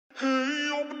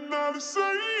not to say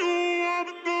you, I've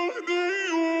been knowing that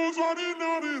you, so I did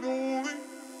not it only.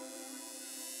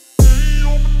 Hey,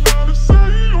 open not to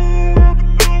say you, I've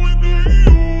been knowing that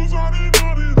you, so I did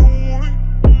not it only.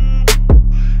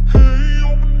 Hey,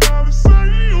 open not to say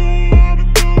you, I've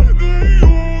been knowing that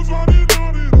you, so I did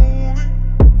not it only.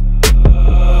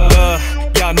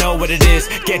 Y'all know what it is.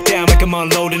 Get down like I'm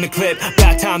unloading the clip.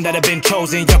 About time that I've been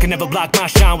chosen. Y'all can never block my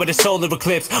shine with a solar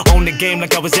eclipse. Own the game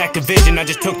like I was Activision. I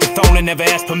just took the throne and never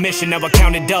asked permission. Now I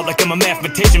count it up like I'm a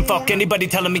mathematician. Fuck anybody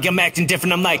telling me I'm acting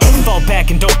different. I'm like, fall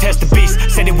back and don't test the beast.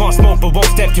 Say they want smoke but won't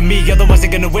step to me. Otherwise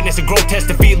they're gonna witness a grotesque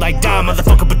defeat. Like, die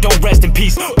motherfucker, but don't rest in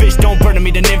peace. Bitch, don't burn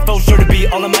me, the info sure to be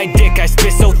all on my dick. I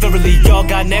spit so thoroughly. Y'all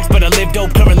got next, but I live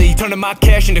dope currently. Turning my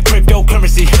cash into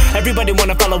cryptocurrency. Everybody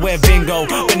wanna follow where bingo.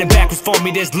 Bending backwards for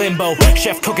me, there's limbo.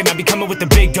 Chef cooking, I be coming with the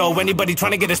big dough. Anybody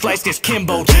trying to get a slice gets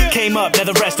kimboed. Came up, now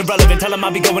the rest irrelevant. Tell them I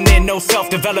be going in, no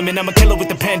self-development. I'm a killer with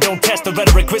the pen, don't test the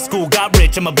rhetoric. Quit school, got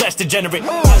rich, I'm a blessed degenerate.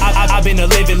 I've been a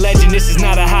living legend, this is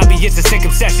not a hobby, it's a sick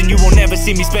obsession. You won't ever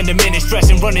see me spend a minute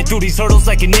stressing. Running through these hurdles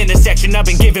like an intersection. I've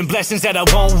been given blessings that I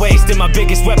won't waste. And my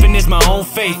biggest weapon is my own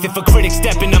faith. If a critic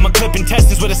stepping, I'm a clipping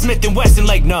testings with a Smith & Wesson.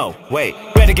 Like, no, wait,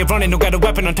 better get running, no got a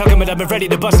weapon. I'm talking, but I've been ready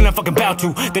to bust and I'm fucking bout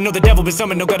to. They know the devil been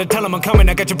summoned, no gotta tell them I'm coming.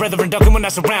 I got your brethren ducking when I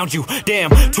surround you.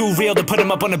 Damn, too real to put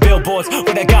them up on the billboards.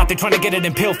 What I got, they trying to get it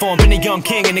in pill form. Been a young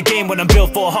king in the game, what I'm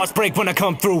built for. Hearts break when I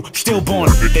come through, stillborn.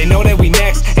 They know that we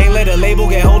next, ain't let a label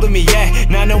get hold of me yet.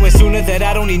 Not knowing sooner that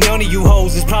I don't need none of you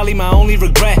hoes is probably my only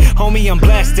regret. Homie, I'm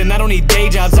blessed and I don't need day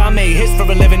jobs. I make hits for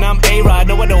a living, I'm A-Rod.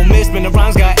 No, I don't miss, man, the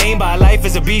rhymes got aimed by. Life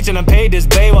is a beach and I'm paid as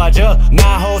Baywatch.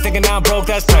 Nah, ho, thinking I'm broke,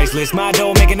 that's priceless. My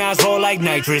dough making eyes roll like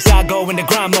nitrous. I go into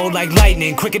grind mode like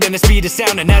lightning, quicker than the speed of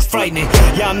sound, and that's frightening.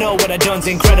 Y'all know what I done's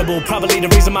incredible. Probably the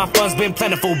reason my funds been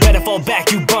plentiful. Better fall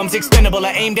back, you bums, expendable.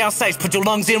 I aim down sights, put your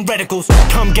lungs in reticles.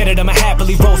 Come get it, I'ma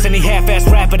happily roast any half-ass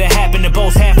rapper that happen to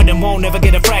boast. Half of them won't ever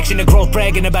get a fraction of growth.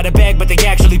 Bragging about a bag, but they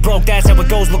actually broke. That's how it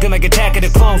goes, looking like Attack of the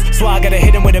Clones. So I gotta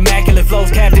hit him with immaculate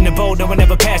flows. Captain the boat, no one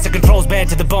ever passed the controls. Bad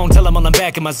to the bone, tell them I'm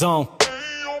back in my zone.